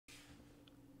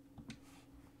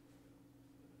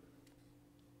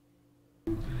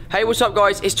Hey, what's up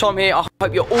guys? It's Tom here. I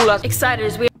hope you're all as excited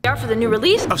as we are for the new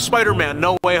release of Spider-Man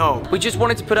No Way Home. We just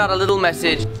wanted to put out a little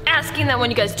message asking that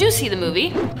when you guys do see the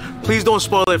movie, please don't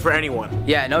spoil it for anyone.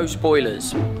 Yeah, no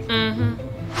spoilers.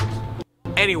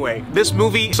 Anyway, this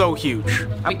movie is so huge.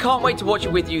 We can't wait to watch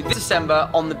it with you this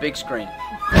December on the big screen.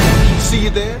 See you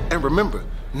there, and remember,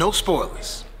 no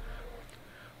spoilers.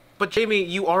 But Jamie,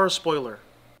 you are a spoiler.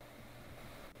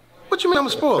 What you mean I'm a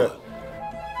spoiler?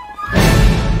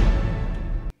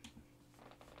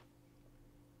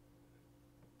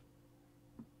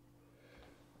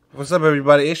 What's up,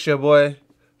 everybody? It's your boy,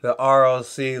 the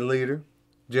ROC leader,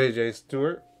 JJ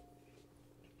Stewart.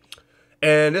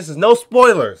 And this is no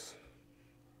spoilers.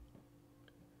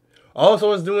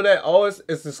 Also, it's doing that.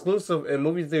 It's exclusive in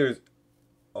movie theaters.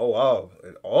 Oh, wow.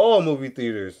 In all movie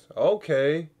theaters.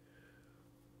 Okay.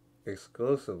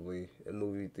 Exclusively in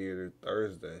movie theater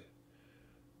Thursday.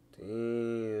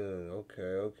 Damn.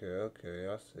 Okay.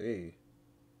 I see.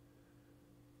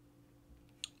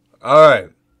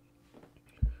 Alright.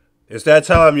 It's that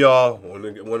time, y'all. When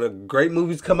the great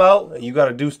movies come out, and you got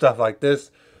to do stuff like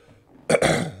this.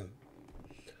 If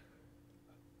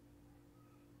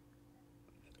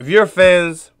you're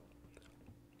fans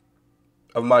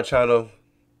of my channel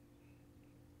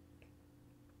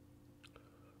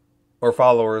or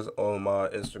followers on my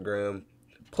Instagram,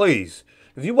 please,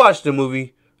 if you watch the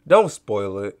movie, don't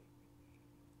spoil it.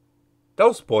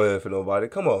 Don't spoil it for nobody.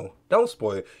 Come on. Don't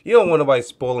spoil it. You don't want nobody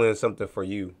spoiling something for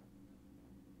you.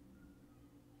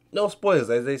 No spoilers,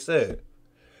 as they said.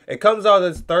 It comes out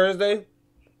this Thursday,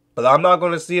 but I'm not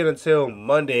going to see it until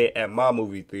Monday at my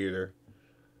movie theater.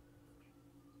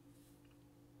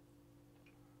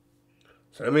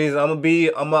 So that means I'm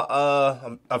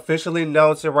officially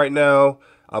announcing right now.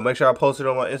 I'll make sure I post it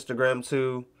on my Instagram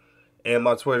too, and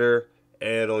my Twitter,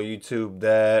 and on YouTube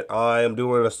that I am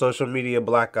doing a social media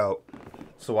blackout,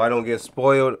 so I don't get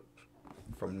spoiled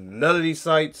from none of these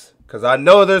sites. Cause I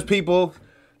know there's people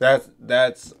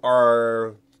that's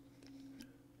are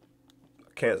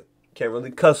can't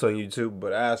really cuss on YouTube,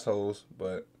 but assholes,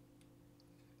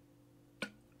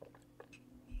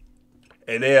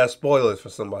 and they have spoilers for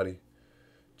somebody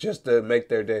just to make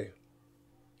their day.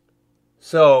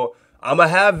 So I'm gonna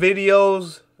have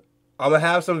videos. I'm gonna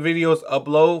have some videos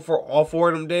upload for all 4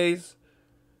 of them days,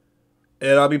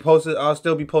 and I'll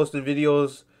still be posting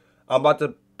videos. I'm about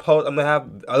to post.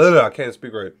 I can't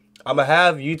speak right. I'm gonna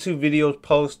have YouTube videos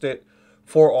posted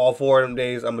for all 4 of them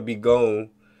days. I'm gonna be gone.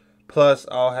 Plus,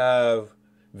 I'll have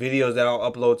videos that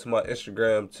I'll upload to my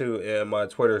Instagram too and my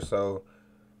Twitter. So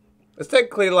it's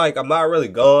technically like I'm not really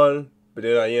gone, but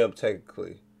then I am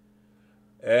technically.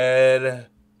 And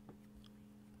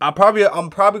I'm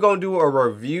probably gonna do a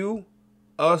review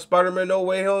of Spider-Man No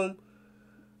Way Home,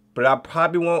 but I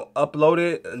probably won't upload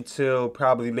it until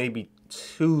probably maybe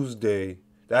Tuesday.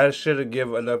 That should give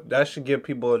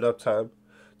people enough time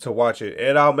to watch it,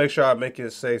 and I'll make sure I make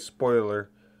it say spoiler.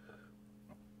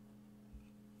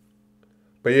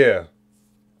 But yeah,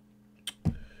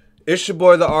 it's your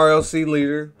boy, the RLC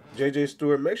leader, JJ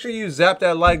Stewart. Make sure you zap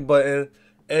that like button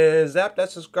and zap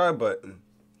that subscribe button.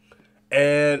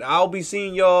 And I'll be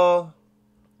seeing y'all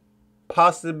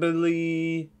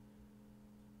possibly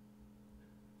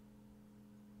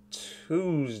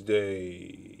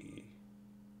Tuesday.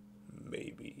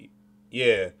 Maybe.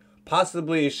 Yeah.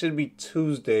 Possibly it should be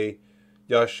Tuesday.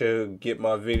 Y'all should get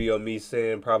my video of me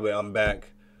saying probably I'm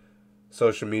back.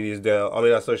 Social media's down. I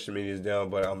mean, not social media's down,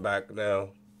 but I'm back now.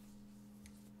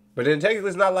 But then technically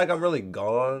it's not like I'm really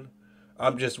gone.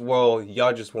 I'm just, well,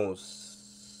 y'all just won't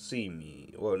see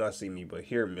me. Well, not see me, but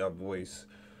hear my voice.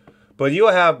 But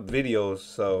you'll have videos,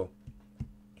 so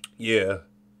yeah.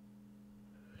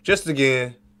 Just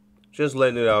again, just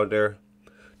letting it out there.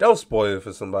 Don't spoil it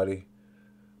for somebody.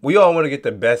 We all want to get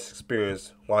the best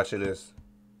experience watching this.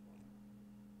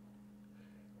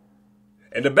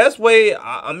 And the best way,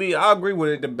 I agree with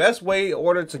it. The best way in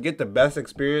order to get the best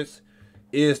experience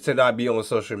is to not be on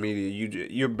social media.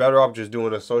 You're better off just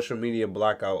doing a social media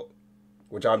blackout,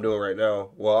 which I'm doing right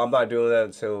now. Well, I'm not doing that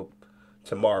until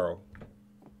tomorrow,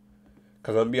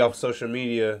 because I'm going to be off social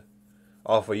media,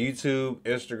 off of YouTube,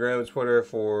 Instagram, Twitter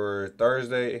for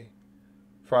Thursday,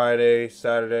 Friday,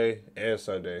 Saturday, and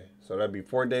Sunday. So that'd be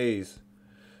 4 days.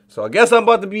 So I guess I'm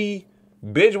about to be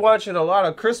binge watching a lot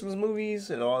of Christmas movies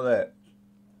and all that.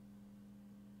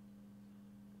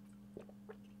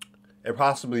 And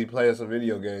possibly playing some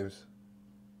video games.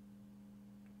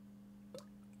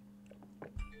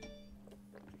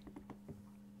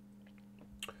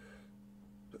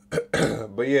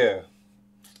 But yeah,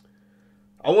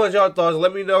 I want y'all thoughts.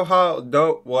 Let me know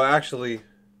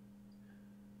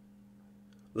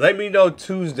let me know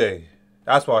Tuesday.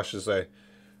 That's what I should say.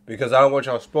 Because I don't want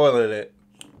y'all spoiling it.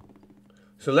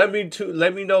 So let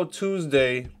me know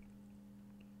Tuesday.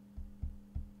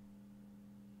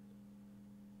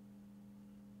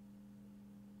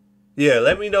 Yeah,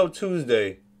 let me know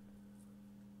Tuesday.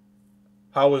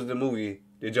 How was the movie?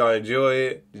 Did y'all enjoy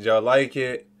it? Did y'all like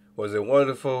it? Was it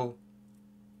wonderful?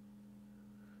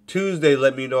 Tuesday,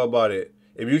 let me know about it.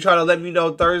 If you try to let me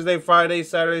know Thursday, Friday,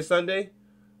 Saturday, Sunday,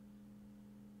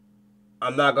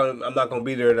 I'm not gonna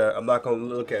be there. I'm not gonna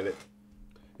look at it.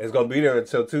 It's gonna be there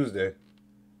until Tuesday.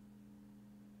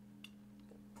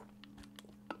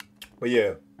 But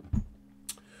yeah,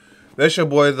 that's your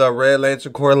boy, the Red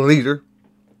Lantern Corps leader.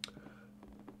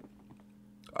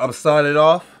 I'm signing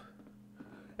off,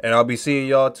 and I'll be seeing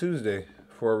y'all Tuesday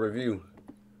for a review.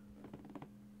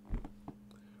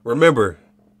 Remember,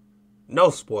 no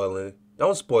spoiling.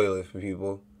 Don't spoil it for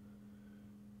people.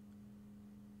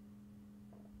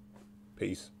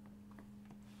 Peace.